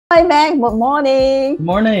Hi, Meg. Good morning. Good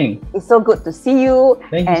morning. It's so good to see you.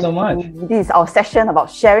 Thank you so much. This is our session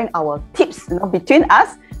about sharing our tips between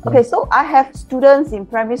us. Okay, so I have students in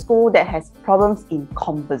primary school that has problems in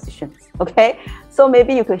compositions. Okay, so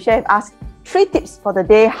maybe you could share with us 3 tips for the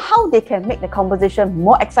day, how they can make the composition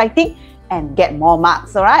more exciting and get more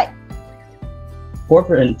marks, all right?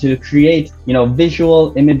 Important to create,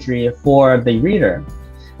 visual imagery for the reader.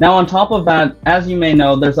 Now, on top of that, as you may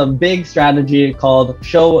know, there's a big strategy called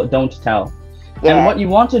show, don't tell. Yeah. And what you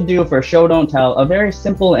want to do for show, don't tell, a very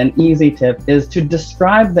simple and easy tip is to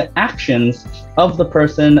describe the actions of the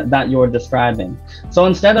person that you're describing. So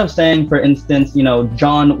instead of saying, for instance,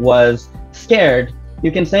 John was scared,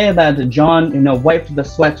 you can say that John, wiped the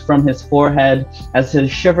sweat from his forehead as he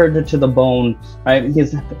shivered to the bone, right?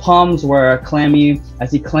 His palms were clammy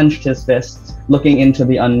as he clenched his fists, looking into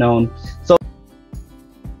the unknown. So